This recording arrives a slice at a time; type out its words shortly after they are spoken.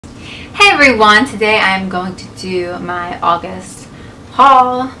Hey everyone, today I'm going to do my August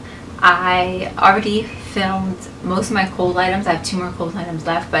haul. I already filmed most of my cold items. I have 2 more cold items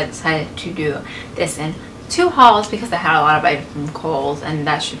left, but I decided to do this in 2 hauls because I had a lot of items from Kohl's and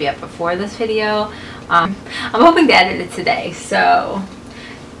that should be up before this video. I'm hoping to edit it today. So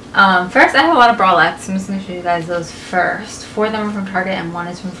first I have a lot of bralettes. I'm just going to show you guys those first. 4 of them are from Target and 1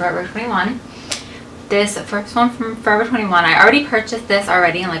 is from Forever 21. This first one from Forever 21, I already purchased this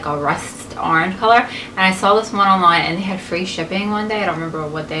already in like a rust orange color, and I saw this one online and they had free shipping one day. I don't remember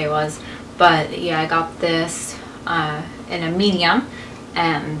what day it was, but yeah, I got this in a medium,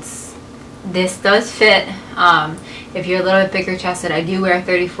 and this does fit. If you're a little bit bigger chested, I do wear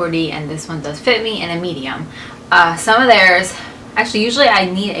 30-40 and this one does fit me in a medium. Some of theirs, actually usually I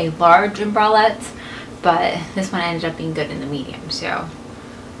need a large in bralettes, but this one ended up being good in the medium. So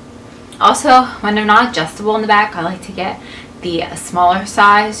also, when they're not adjustable in the back, I like to get the smaller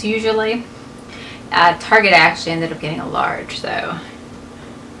size usually. At Target, I actually ended up getting a large, though.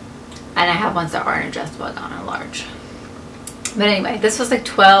 And I have ones that aren't adjustable. I got a large. But anyway, this was like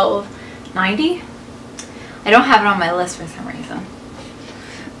 $12.90. I don't have it on my list for some reason.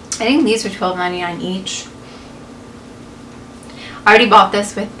 I think these were $12.99 each. I already bought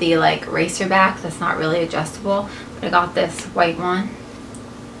this with the like racer back that's not really adjustable, but I got this white one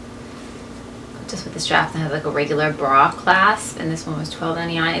just with the straps and has like a regular bra clasp, and this one was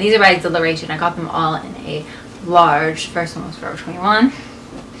 $12.99. And these are by Exhilaration. I got them all in a large. First one was Forever 21.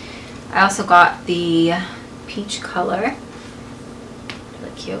 I also got the peach color.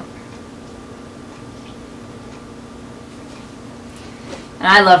 Really cute. And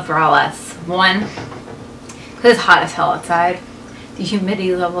I love bralettes. One, because it's hot as hell outside. The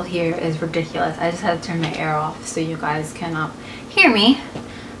humidity level here is ridiculous. I just had to turn my air off so you guys cannot hear me.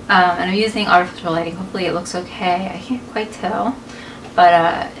 And I'm using artificial lighting. Hopefully it looks okay. I can't quite tell.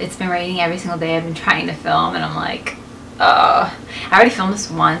 But it's been raining every single day. I've been trying to film and I'm like, I already filmed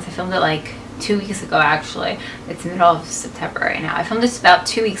this once. I filmed it like 2 weeks ago actually. It's the middle of September right now. I filmed this about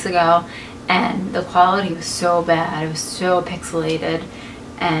 2 weeks ago and the quality was so bad. It was so pixelated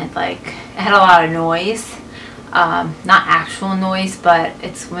and like it had a lot of noise. Not actual noise, but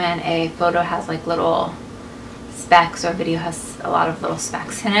it's when a photo has like little specks or video has a lot of little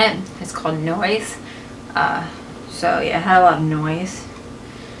specks in it. It's called noise. So yeah, it had a lot of noise.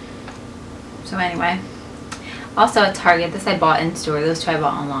 So anyway, also at Target, this I bought in store, those 2 I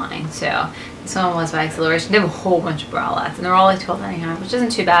bought online. So this one was by Exhilaration. They have a whole bunch of bralettes and they're all like $12.99, which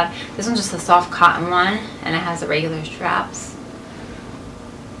isn't too bad. This one's just a soft cotton one and it has the regular straps.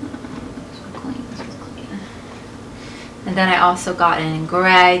 And then I also got in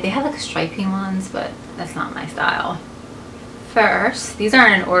gray. They had like stripy ones, but that's not my style. First, these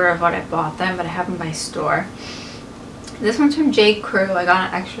aren't in order of what I bought them, but I have them by store. This one's from J. Crew. I got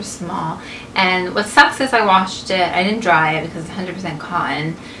an extra small. And what sucks is I washed it. I didn't dry it because it's 100%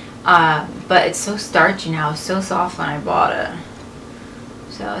 cotton. But it's so starchy now. It's so soft when I bought it.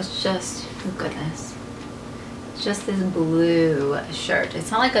 So it's just, oh goodness. It's just this blue shirt. It's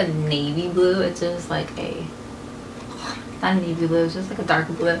not like a navy blue. It's just like a, not a navy blue. It's just like a dark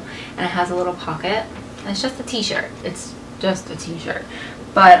blue. And it has a little pocket. And it's just a t-shirt. It's just a t-shirt.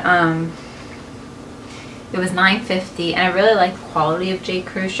 But it was $9.50 and I really like the quality of J.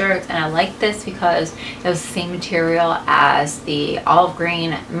 Crew shirts, and I like this because it was the same material as the olive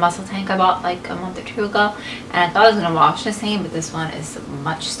green muscle tank I bought like a month or 2 ago, and I thought I was going to wash the same, but this one is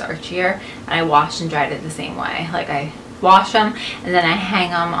much starchier and I washed and dried it the same way. Like I wash them and then I hang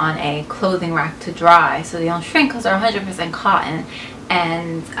them on a clothing rack to dry so they don't shrink because they're 100% cotton,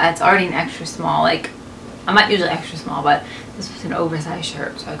 and it's already an extra small. Like I'm not usually extra small, but this was an oversized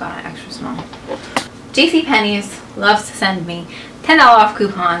shirt, so I got an extra small. JCPenney's loves to send me $10 off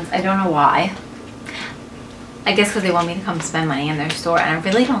coupons. I don't know why. I guess because they want me to come spend money in their store, and I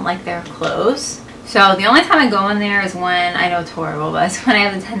really don't like their clothes. So the only time I go in there is when, I know it's horrible, but it's when I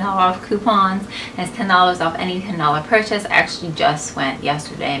have the $10 off coupons, and it's $10 off any $10 purchase. I actually just went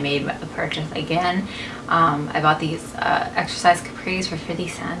yesterday and made a purchase again. I bought these exercise capris for 50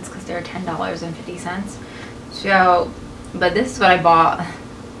 cents because they were $10.50. So, but this is what I bought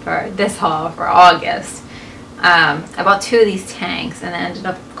for this haul for August. I bought 2 of these tanks and it ended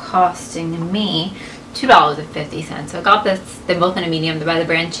up costing me $2.50. So I got this, they're both in a medium, they're by the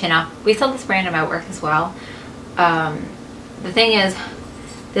brand Chin Up. We sell this brand at my work as well. The thing is,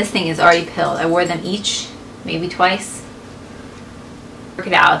 this thing is already pilled. I wore them each, maybe twice. Work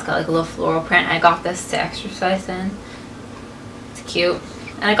it out, it's got like a little floral print. I got this to exercise in. It's cute.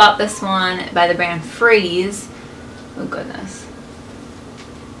 And I got this one by the brand Freeze. Oh goodness.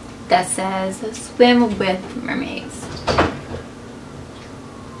 That says swim with mermaids.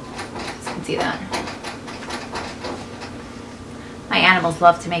 can see that. My animals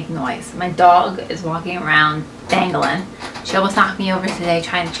love to make noise. My dog is walking around dangling. She almost knocked me over today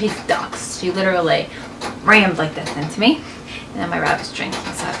trying to chase ducks. She literally rammed like this into me. And then my rabbit's drinking,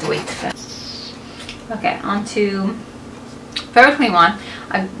 so I have to wait to finish. Okay, on to Forever 21.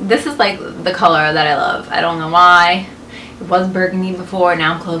 This is like the color that I love. I don't know why. It was burgundy before.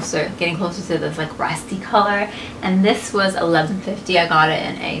 Now I'm getting closer to this like rusty color. And this was $11.50. I got it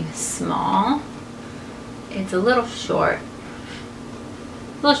in a small. It's a little short.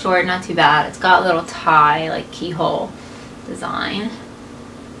 A little short, not too bad. It's got a little tie, like keyhole design.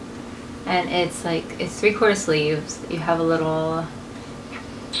 And it's like, it's 3/4 sleeves. You have a little,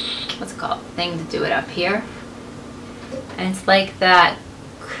 what's it called, thing to do it up here. And it's like that,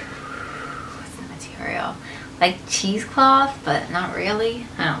 what's the material? Like cheesecloth, but not really.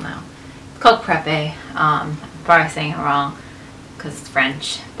 I don't know. It's called crepe. I'm probably saying it wrong because it's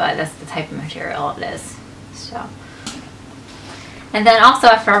French, but that's the type of material it is. So. And then also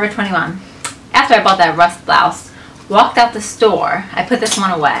at Forever 21, after I bought that rust blouse, walked out the store. I put this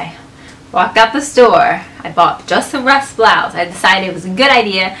one away. Walked out the store. I bought just the rust blouse. I decided it was a good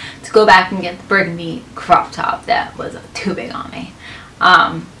idea to go back and get the burgundy crop top that was too big on me.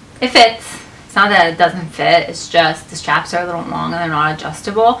 It fits. It's not that it doesn't fit. It's just the straps are a little long and they're not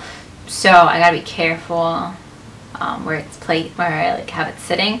adjustable. So I gotta be careful where I like have it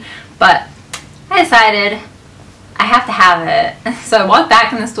sitting. But I decided I have to have it. So I walked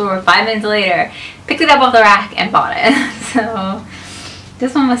back in the store 5 minutes later, picked it up off the rack and bought it. So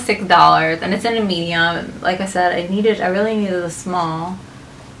this one was $6 and it's in a medium. Like I said, I really needed a small.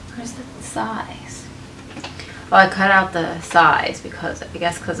 Where's the size? Oh, I cut out the size because, I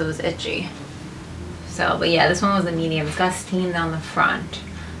guess because it was itchy. So, but yeah, this one was a medium. It's got steam down the front.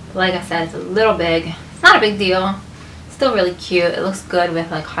 But like I said, it's a little big. It's not a big deal. It's still really cute. It looks good with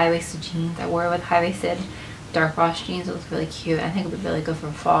like high-waisted jeans. I wore it with high-waisted dark wash jeans. It looks really cute. I think it would be really good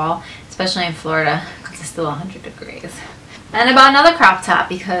for fall, especially in Florida because it's still 100 degrees. And I bought another crop top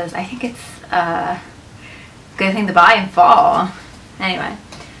because I think it's a good thing to buy in fall. Anyway,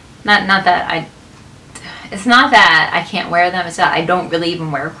 it's not that I can't wear them. It's that I don't really even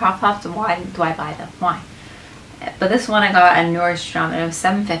wear crop tops. And why do I buy them? Why? But this one I got at Nordstrom and it was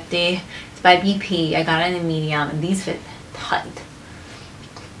 $7.50. It's by BP. I got it in a medium and these fit tight.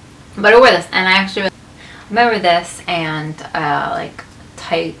 But I wear this and I actually remember this and like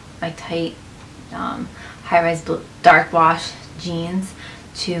tight high-rise dark wash jeans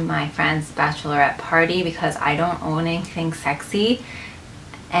to my friend's bachelorette party because I don't own anything sexy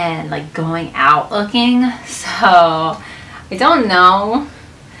and like going out looking. So I don't know.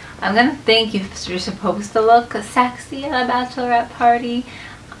 I'm gonna think you're supposed to look sexy at a bachelorette party.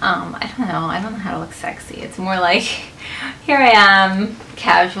 I don't know. I don't know how to look sexy. It's more like here I am,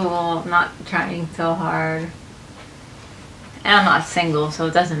 casual, not trying so hard. And I'm not single, so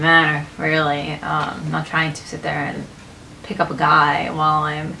it doesn't matter, really. I'm not trying to sit there and pick up a guy while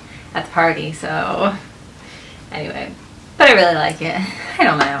I'm at the party, so anyway. But I really like it. I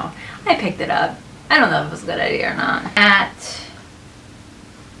don't know. I picked it up. I don't know if it was a good idea or not. At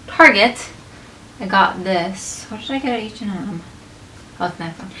Target, I got this. What did I get at H&M? Oh, it's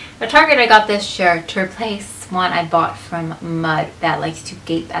nice one. At Target, I got this shirt to replace one I bought from Mud that likes to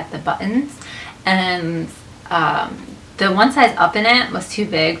gape at the buttons. And the one size up in it was too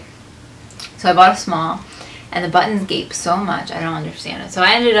big, so I bought a small, and the buttons gape so much, I don't understand it. So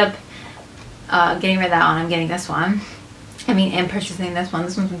I ended up getting rid of that one. I'm getting this one. And purchasing this one.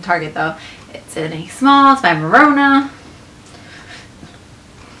 This one's from Target though. It's in a small, it's by Verona.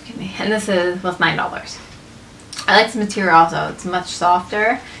 And this was $9. I like this material also. It's much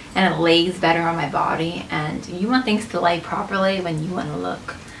softer and it lays better on my body, and you want things to lay properly when you want to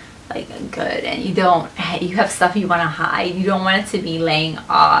look like good, and you have stuff you want to hide. You don't want it to be laying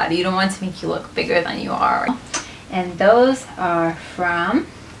odd. You don't want it to make you look bigger than you are. And those are from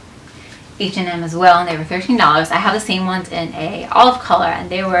H&M as well, and they were $13. I have the same ones in a olive color, and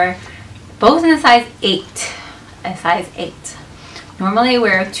they were both in a size 8. A size 8. Normally I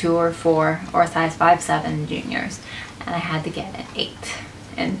wear a 2 or 4 or a size 5-7 juniors, and I had to get an 8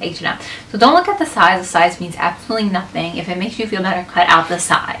 in H&M. So don't look at the size. The size means absolutely nothing. If it makes you feel better, cut out the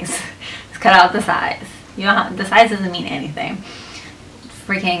size. Just cut out the size. You know, the size doesn't mean anything.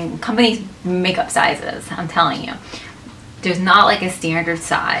 Freaking companies make up sizes, I'm telling you. There's not like a standard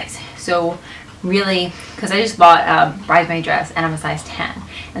size. So really, because I just bought a bridesmaid dress and I'm a size 10,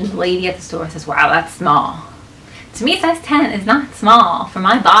 and the lady at the store says, wow, that's small. To me, size 10 is not small. For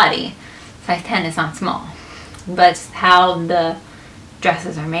my body, size 10 is not small. But it's how the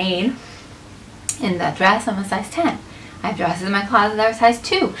dresses are made. In that dress, I'm a size 10. I have dresses in my closet that are size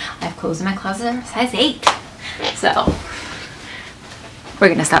 2. I have clothes in my closet that are size 8. So we're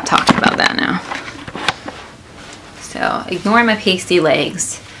gonna stop talking about that now. So ignore my pasty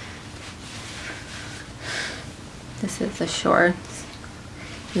legs. This is the shorts.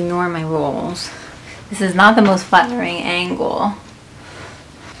 Ignore my rolls. This is not the most flattering angle.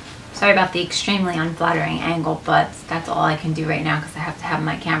 Sorry about the extremely unflattering angle, but that's all I can do right now because I have to have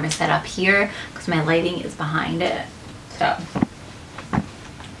my camera set up here because my lighting is behind it. So,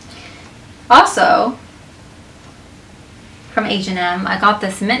 also, from H&M, I got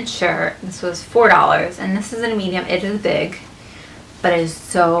this mint shirt. This was $4, and this is in a medium. It is big, but it is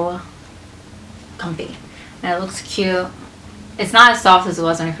so comfy. And it looks cute. It's not as soft as it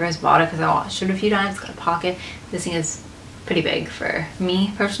was when I first bought it because I washed it a few times. It's got a pocket. This thing is pretty big for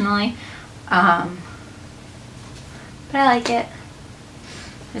me personally. But I like it.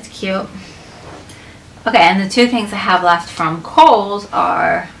 It's cute. Okay, and the two things I have left from Kohl's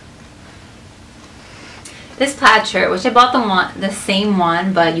are this plaid shirt, which I bought the same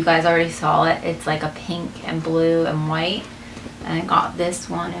one, but you guys already saw it. It's like a pink and blue and white. And I got this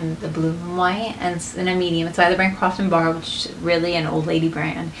one in the blue and white, and it's in a medium. It's by the brand Croft & Bar, which is really an old lady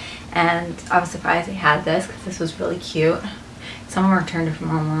brand. And I was surprised they had this because this was really cute. Someone returned it from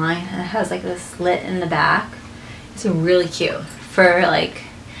online, and it has like this slit in the back. It's really cute for like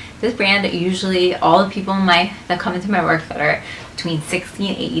this brand. Usually, all the people that come into my work that are between 60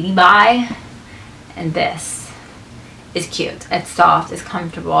 and 80 buy, and this is cute. It's soft, it's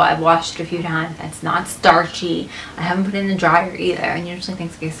comfortable. I've washed it a few times. It's not starchy. I haven't put it in the dryer either, and usually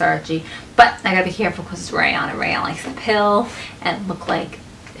things get starchy. But I gotta be careful because it's rayon, and rayon likes to pill and look like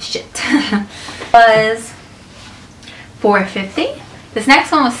shit. Was $4.50. This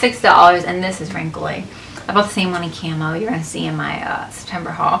next one was $6, and this is wrinkly. I bought the same one in camo. You're gonna see in my September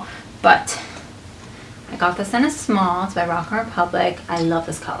haul. But I got this in a small. It's by Rock & Republic. I love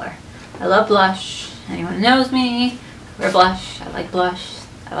this color. I love blush. Anyone who knows me, I wear blush. I like blush.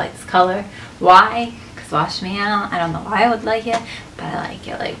 I like this color. Why? Because wash me out. I don't know why I would like it, but I like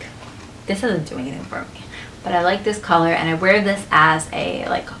it. Like, this doesn't do anything for me. But I like this color, and I wear this as a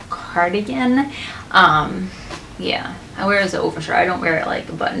like a cardigan. Yeah, I wear it as an overshirt. I don't wear it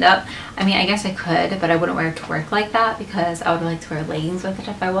like buttoned up. I mean, I guess I could, but I wouldn't wear it to work like that because I would like to wear leggings with it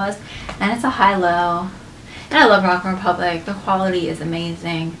if I was. And it's a high-low. And I love Rock & Republic. The quality is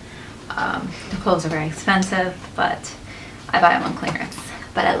amazing. The clothes are very expensive, but I buy them on clearance.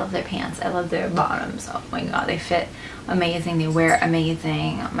 But I love their pants. I love their bottoms. Oh my god, they fit amazing. They wear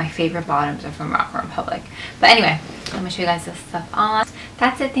amazing. My favorite bottoms are from Rock & Republic. But anyway, let me show you guys this stuff on.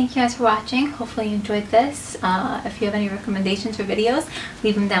 That's it. Thank you guys for watching. Hopefully you enjoyed this. If you have any recommendations for videos,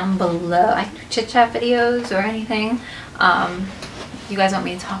 leave them down below. I can do chit chat videos or anything you guys want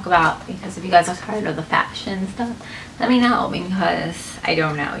me to talk about, because if you guys are tired of the fashion stuff, let me know, because I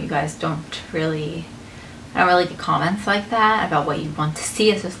don't know. You guys I don't really get comments like that about what you want to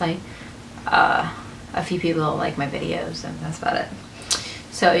see. It's just like a few people like my videos, and that's about it.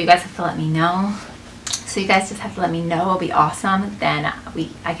 So you guys have to let me know. It'll be awesome. Then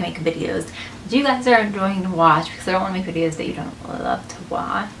I can make videos that you guys are enjoying to watch, because I don't want to make videos that you don't love to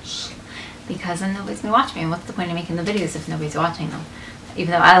watch, because then nobody's gonna watch me. And what's the point of making the videos if nobody's watching them?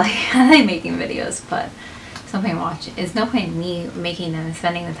 Even though I like making videos, but there's no point in me making them and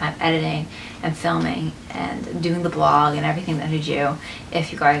spending the time editing and filming and doing the blog and everything that I do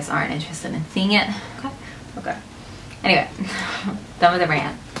if you guys aren't interested in seeing it. Okay. Anyway, done with the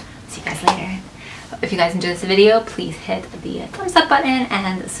rant. See you guys later. If you guys enjoyed this video, please hit the thumbs up button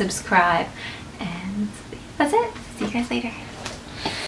and subscribe. And that's it. See you guys later.